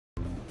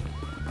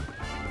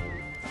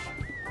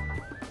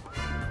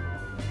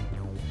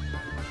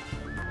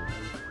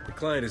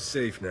client is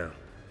safe now.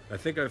 I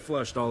think I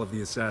flushed all of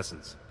the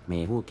assassins.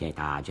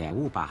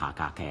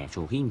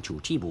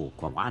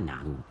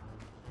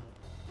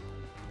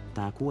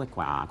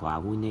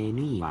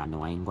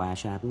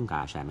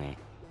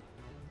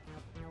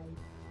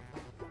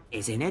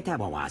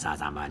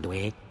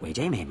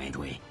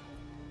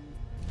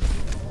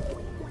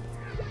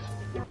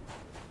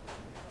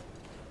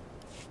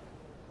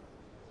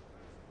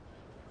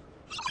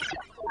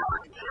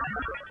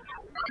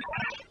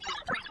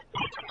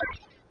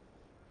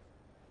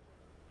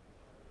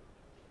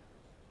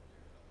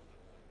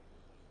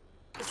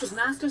 This is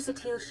Master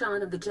Satil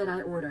Shan of the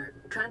Jedi Order,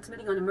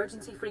 transmitting on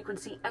emergency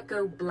frequency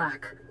Echo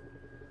Black.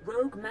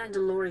 Rogue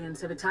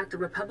Mandalorians have attacked a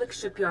Republic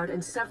shipyard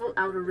and several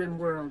Outer Rim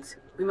worlds.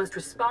 We must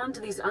respond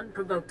to these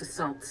unprovoked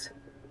assaults.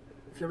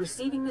 If you're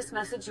receiving this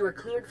message, you are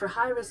cleared for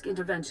high-risk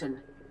intervention.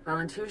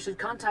 Volunteers should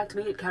contact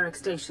me at Carrick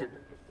Station.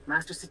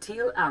 Master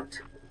Satil out.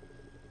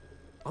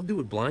 I'll do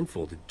it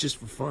blindfolded, just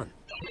for fun.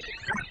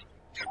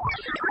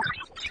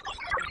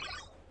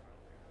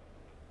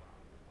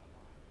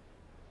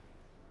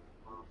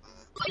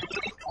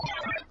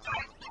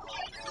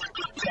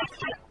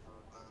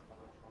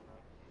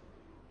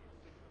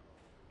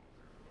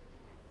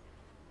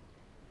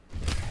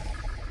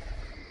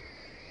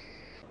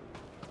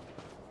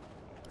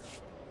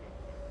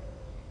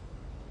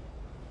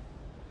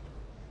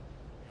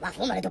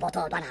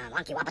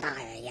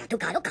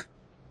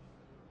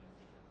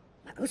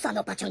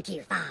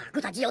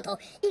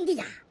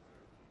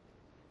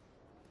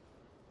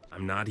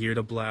 I'm not here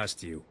to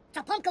blast you.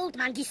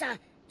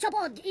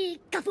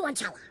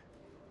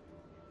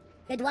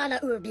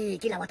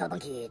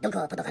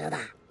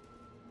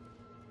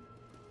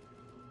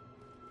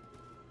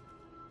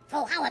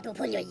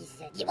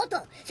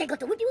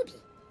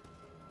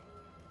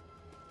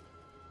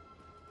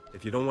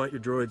 If you don't want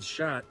your droids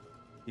shot,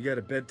 you got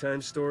a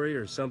bedtime story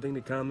or something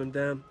to calm them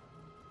down?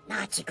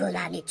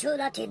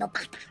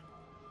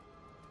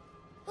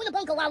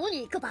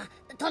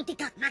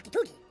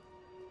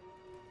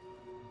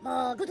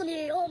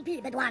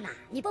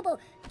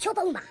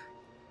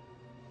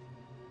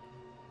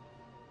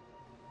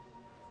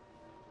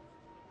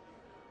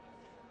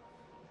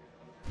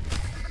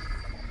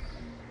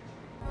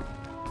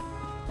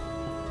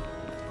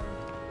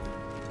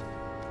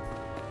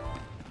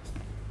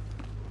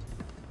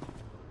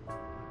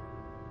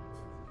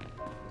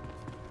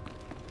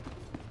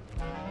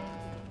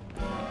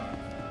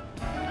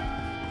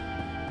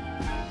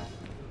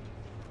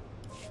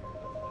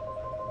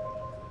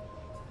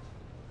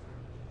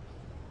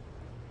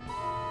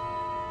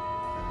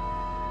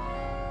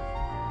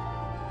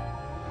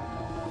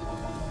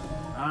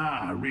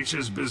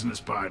 Reacher's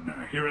business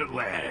partner, here at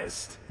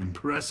last.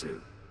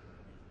 Impressive.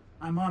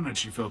 I'm honored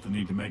she felt the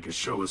need to make a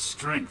show of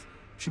strength.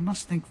 She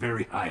must think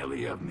very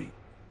highly of me.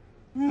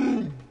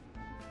 If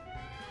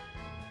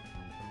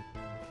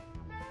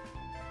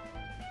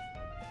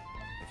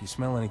you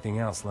smell anything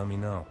else, let me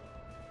know.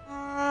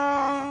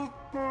 I'm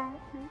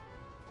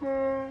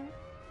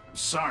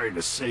sorry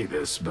to say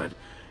this, but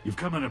you've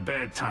come at a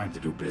bad time to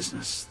do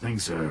business.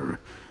 Things are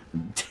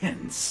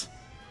tense.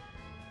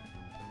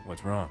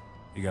 What's wrong?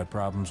 You got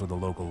problems with the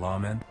local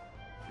lawmen?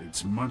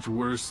 It's much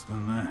worse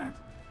than that.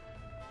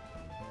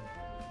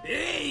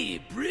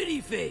 Hey, pretty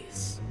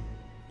face!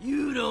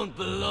 You don't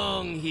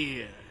belong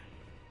here.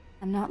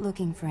 I'm not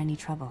looking for any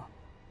trouble.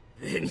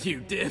 Then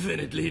you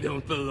definitely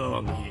don't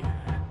belong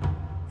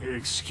here.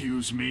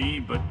 Excuse me,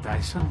 but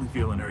I suddenly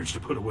feel an urge to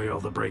put away all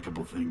the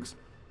breakable things.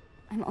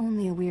 I'm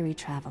only a weary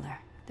traveler.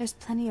 There's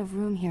plenty of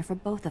room here for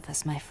both of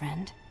us, my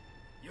friend.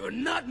 You're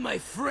not my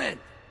friend,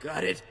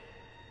 got it?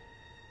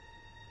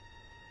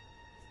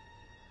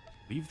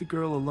 Leave the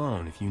girl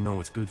alone if you know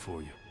what's good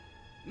for you.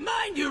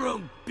 Mind your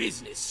own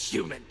business,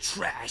 human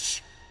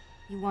trash!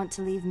 You want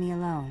to leave me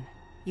alone.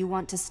 You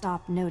want to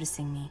stop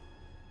noticing me.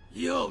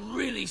 You're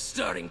really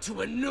starting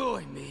to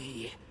annoy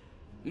me.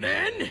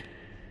 Men?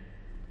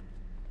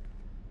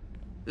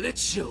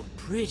 Let's show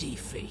Pretty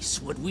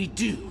Face what we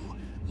do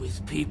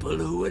with people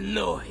who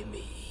annoy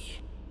me.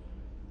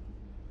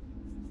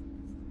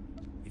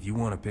 If you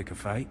want to pick a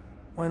fight,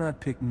 why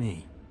not pick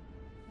me?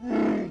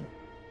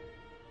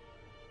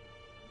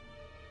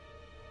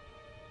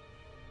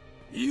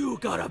 You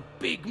got a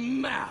big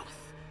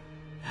mouth.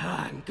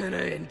 I'm gonna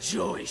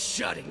enjoy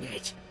shutting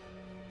it.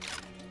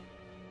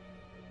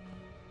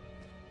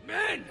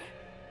 Men!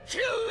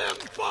 Kill them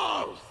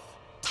both!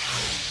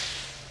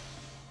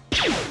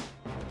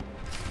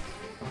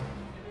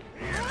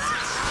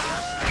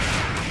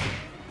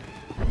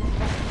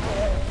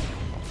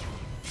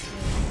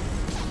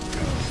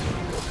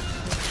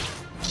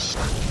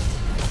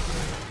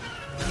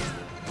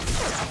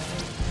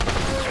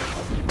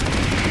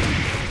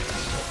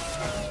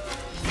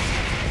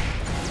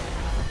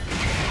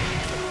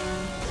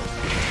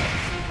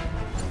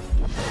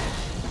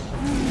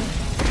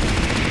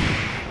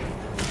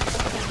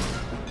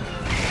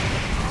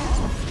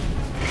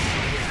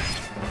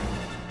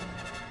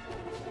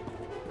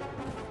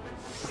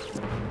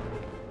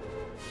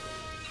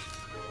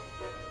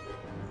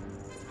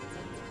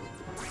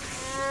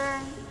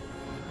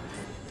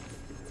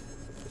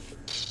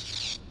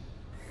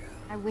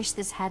 I wish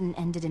this hadn't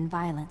ended in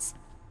violence,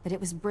 but it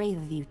was brave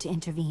of you to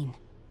intervene.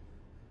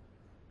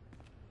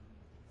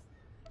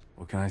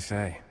 What can I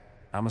say?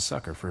 I'm a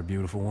sucker for a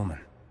beautiful woman.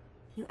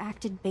 You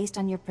acted based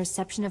on your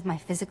perception of my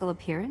physical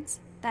appearance?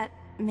 That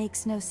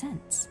makes no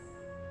sense.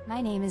 My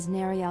name is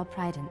Nariel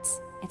Prydence.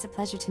 It's a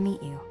pleasure to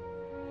meet you.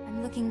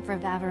 I'm looking for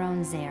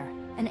Vaveron Zare,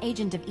 an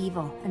agent of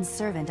evil and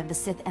servant of the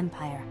Sith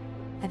Empire.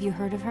 Have you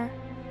heard of her?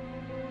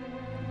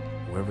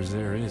 Whoever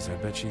Zare is, I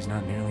bet she's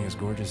not nearly as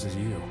gorgeous as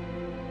you.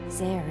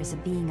 Zare is a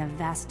being of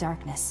vast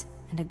darkness,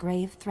 and a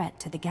grave threat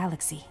to the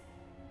galaxy.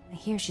 I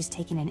hear she's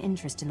taken an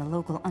interest in the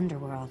local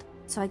underworld,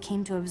 so I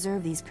came to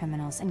observe these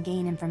criminals and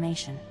gain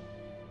information.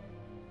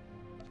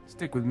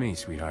 Stick with me,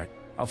 sweetheart.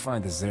 I'll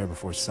find the Zare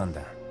before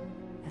sundown.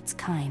 That's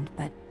kind,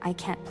 but I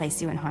can't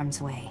place you in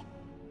harm's way.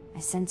 I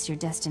sense you're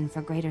destined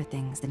for greater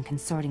things than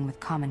consorting with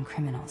common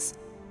criminals.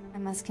 I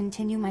must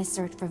continue my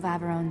search for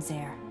Vaveron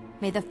Zare.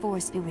 May the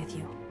Force be with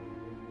you.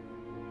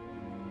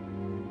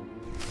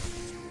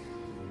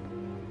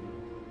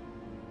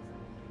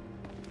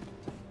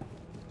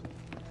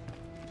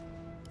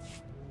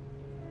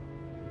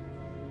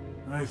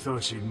 I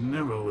thought she'd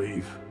never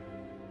leave.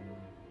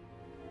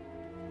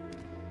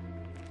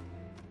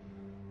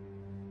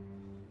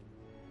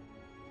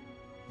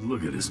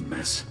 Look at this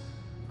mess.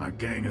 Our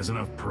gang has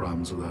enough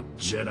problems without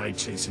Jedi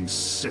chasing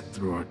Sith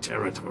through our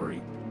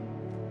territory.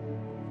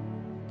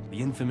 The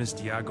infamous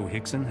Diago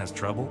Hickson has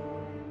trouble?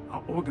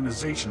 Our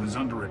organization is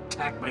under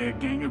attack by a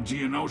gang of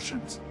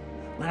Geonosians.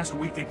 Last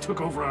week they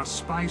took over our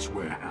spice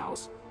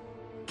warehouse.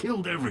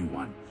 Killed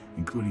everyone,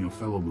 including a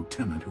fellow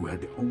lieutenant who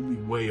had the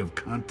only way of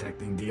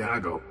contacting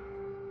Diago.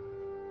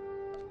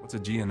 What's a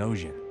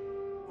Geonosian?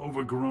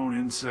 Overgrown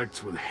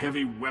insects with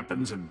heavy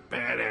weapons and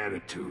bad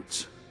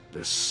attitudes.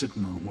 They're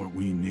sitting on what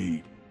we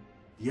need.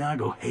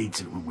 Diago hates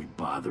it when we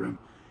bother him.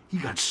 He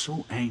got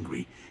so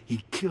angry,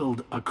 he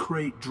killed a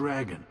crate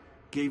dragon.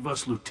 Gave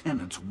us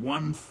lieutenants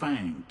one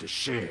fang to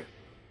share.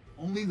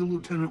 Only the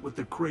lieutenant with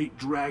the crate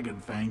dragon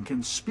fang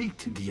can speak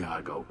to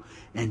Diago,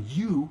 and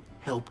you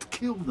helped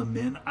kill the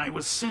men I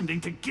was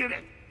sending to get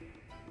it.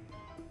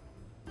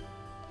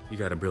 You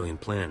got a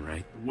brilliant plan,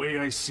 right? The way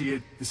I see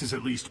it, this is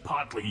at least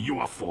partly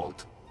your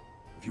fault.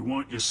 If you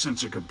want your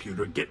sensor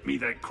computer, get me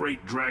that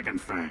crate dragon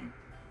fang.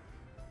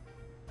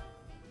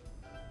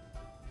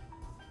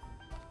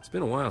 It's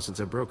been a while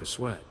since I broke a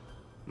sweat.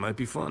 Might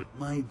be fun.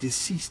 My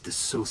deceased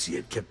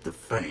associate kept the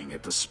fang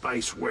at the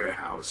spice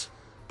warehouse.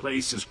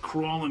 Place is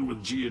crawling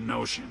with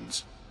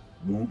Geonosians.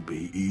 Won't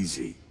be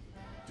easy.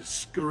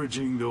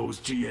 Discouraging those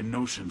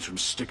Geonosians from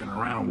sticking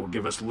around will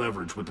give us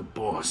leverage with the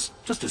boss.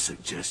 Just a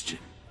suggestion.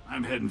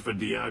 I'm heading for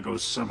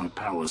Diago's summer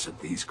palace at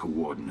these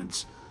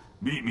coordinates.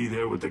 Meet me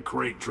there with the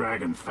crate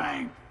dragon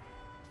fang.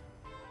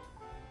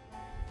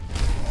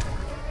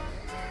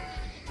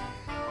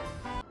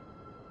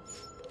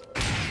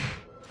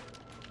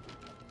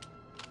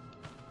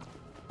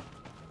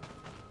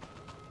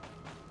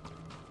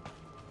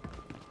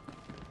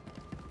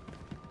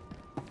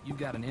 You've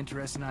got an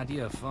interesting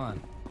idea of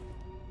fun.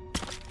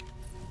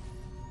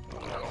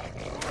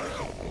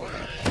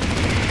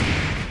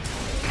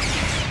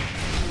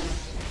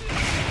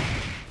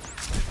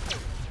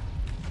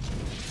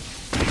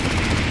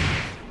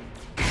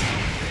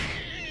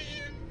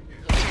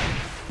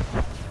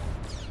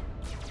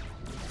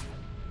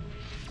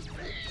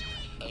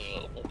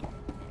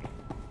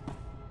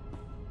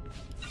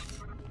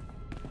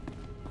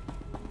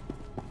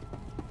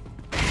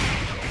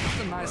 It's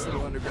a nice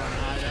little underground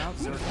hideout,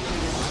 so it's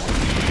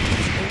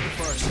open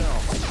for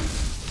ourselves.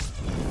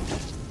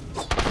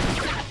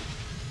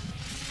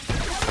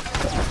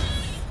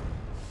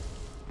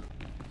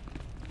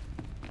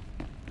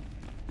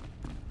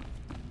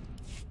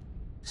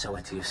 So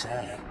what do you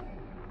say?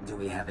 Do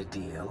we have a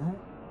deal?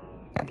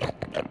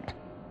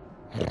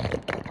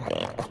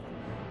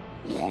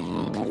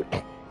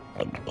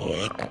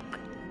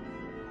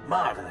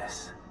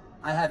 Marvelous.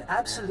 I have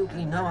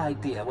absolutely no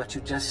idea what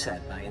you just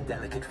said, my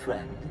indelicate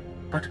friend,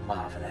 but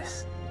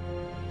marvelous.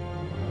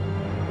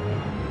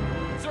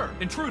 Sir,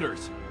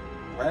 intruders!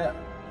 Well,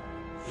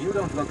 you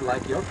don't look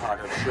like you're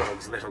part of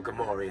Shog's little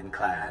Gamorrean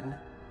clan.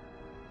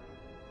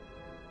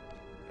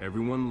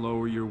 Everyone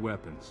lower your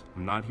weapons.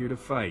 I'm not here to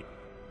fight.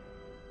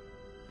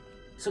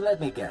 So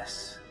let me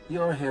guess.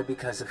 You're here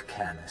because of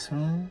Canis,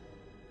 hmm?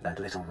 That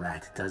little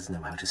rat does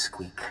know how to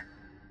squeak.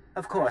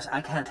 Of course,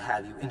 I can't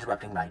have you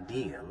interrupting my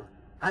deal.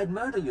 I'd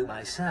murder you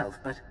myself,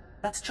 but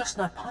that's just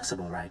not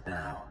possible right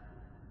now.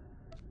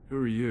 Who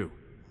are you?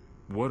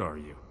 What are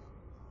you?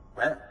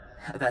 Well,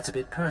 that's a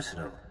bit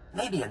personal.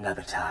 Maybe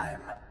another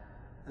time.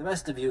 The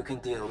rest of you can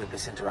deal with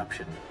this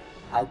interruption.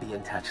 I'll be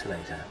in touch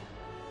later.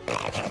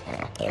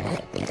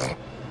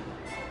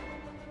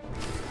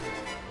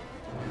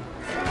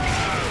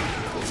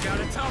 Got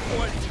a tough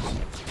one!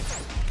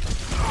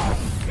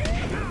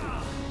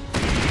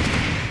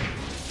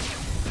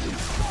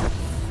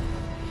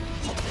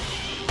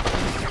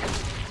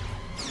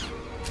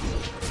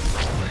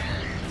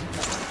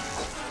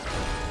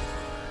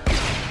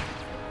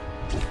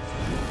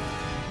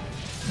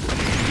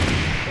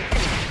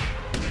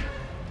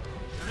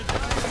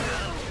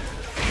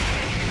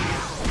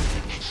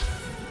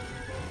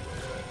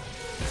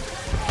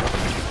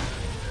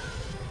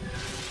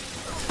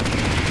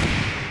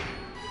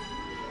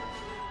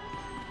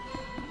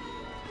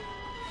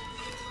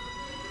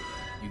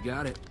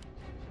 got it.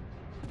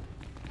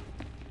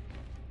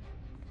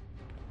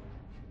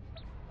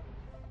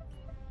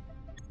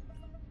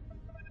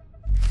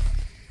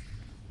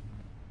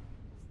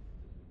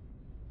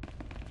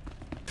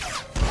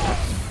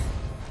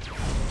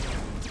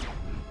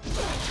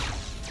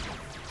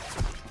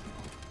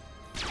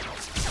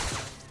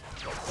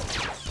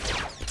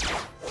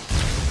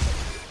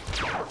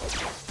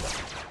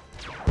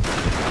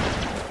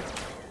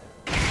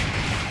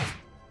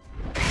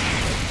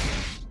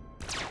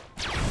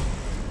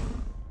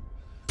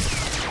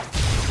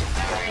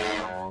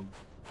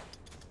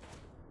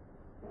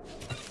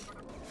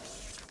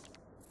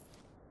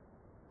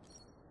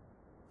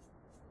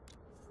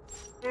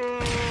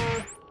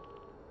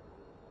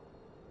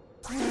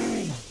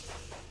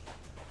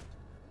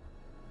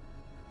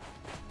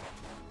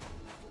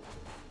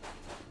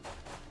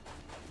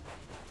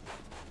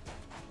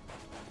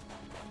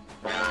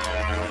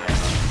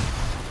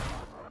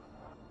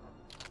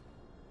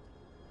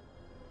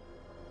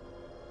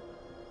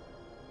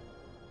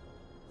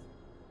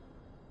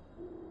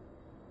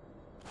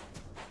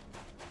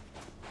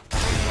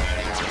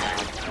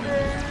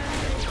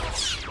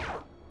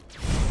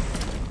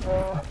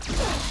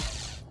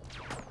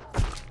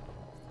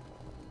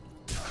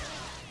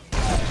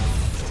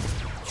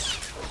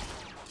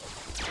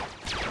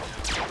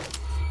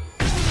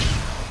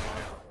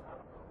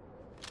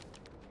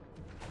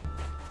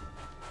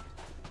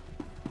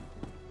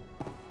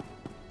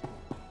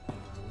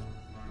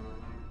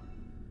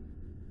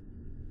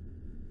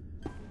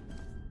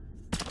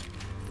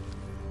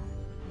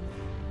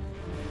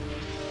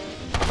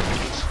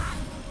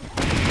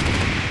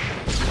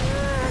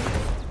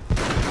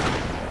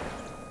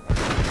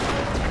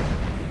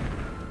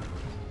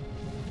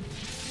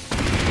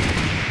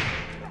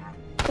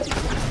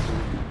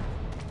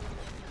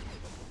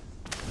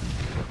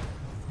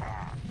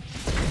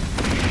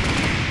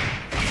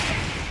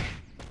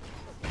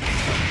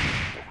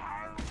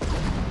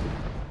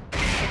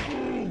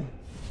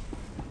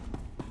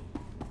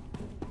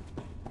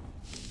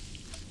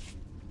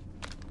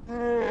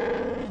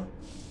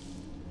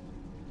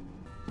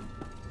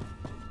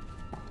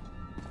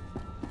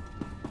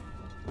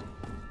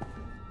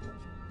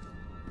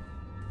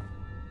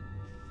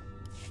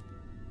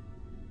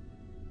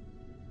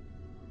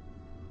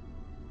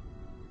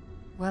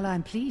 Well,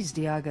 I'm pleased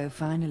Diago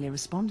finally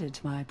responded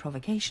to my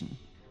provocation.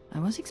 I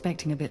was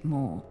expecting a bit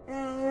more.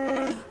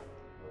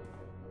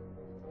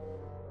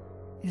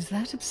 Is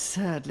that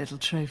absurd little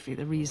trophy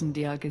the reason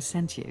Diago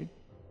sent you?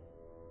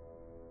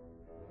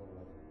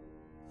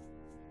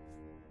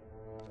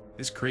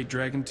 This crate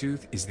dragon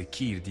tooth is the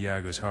key to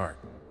Diago's heart.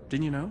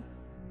 Didn't you know?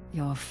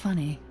 You're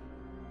funny.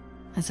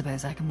 I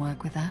suppose I can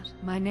work with that.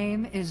 My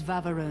name is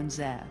Vavarone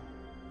Zer.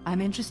 I'm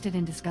interested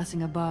in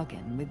discussing a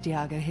bargain with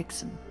Diago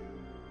Hickson.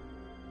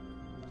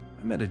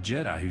 I met a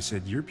Jedi who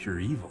said you're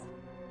pure evil.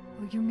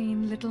 Oh, you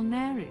mean little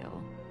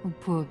Nariel? Oh,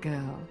 poor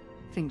girl.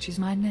 Think she's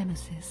my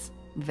nemesis.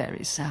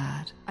 Very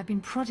sad. I've been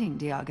prodding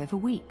Diago for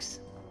weeks.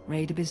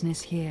 Raid a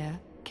business here,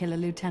 kill a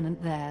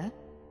lieutenant there.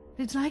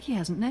 It's like he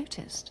hasn't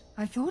noticed.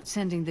 I thought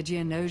sending the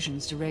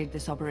Geonosians to raid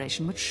this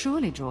operation would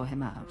surely draw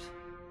him out.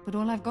 But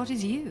all I've got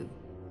is you.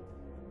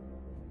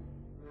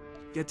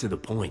 Get to the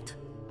point.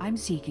 I'm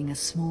seeking a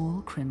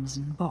small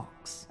crimson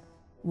box.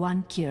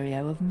 One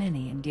curio of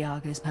many in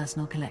Diago's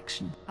personal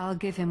collection. I'll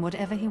give him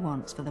whatever he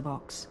wants for the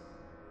box.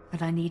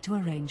 But I need to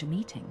arrange a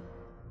meeting.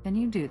 Can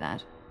you do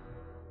that?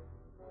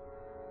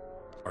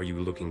 Are you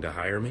looking to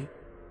hire me?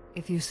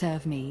 If you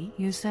serve me,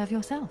 you serve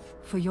yourself.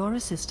 For your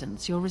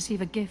assistance, you'll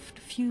receive a gift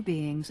few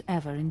beings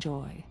ever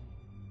enjoy.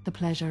 The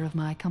pleasure of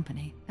my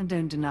company. And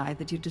don't deny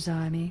that you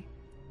desire me.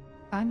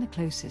 I'm the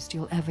closest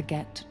you'll ever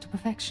get to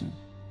perfection.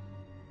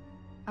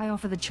 I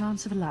offer the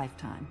chance of a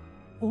lifetime.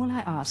 All I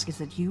ask is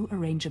that you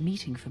arrange a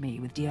meeting for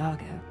me with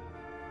Diago.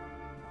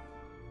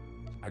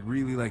 I'd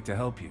really like to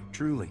help you,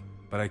 truly,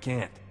 but I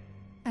can't.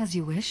 As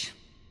you wish.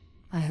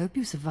 I hope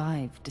you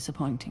survive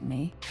disappointing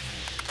me.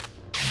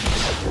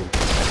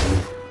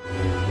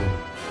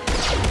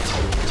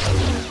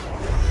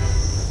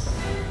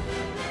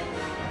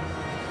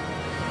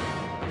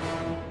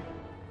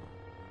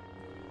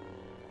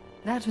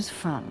 That was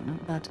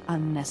fun, but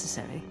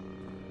unnecessary.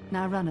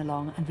 Now run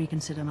along and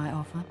reconsider my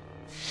offer.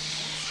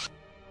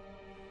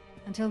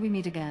 Until we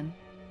meet again.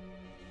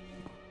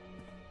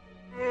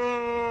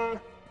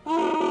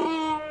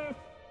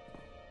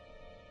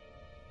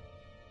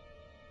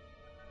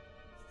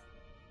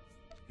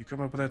 You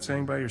come up with that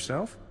saying by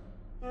yourself?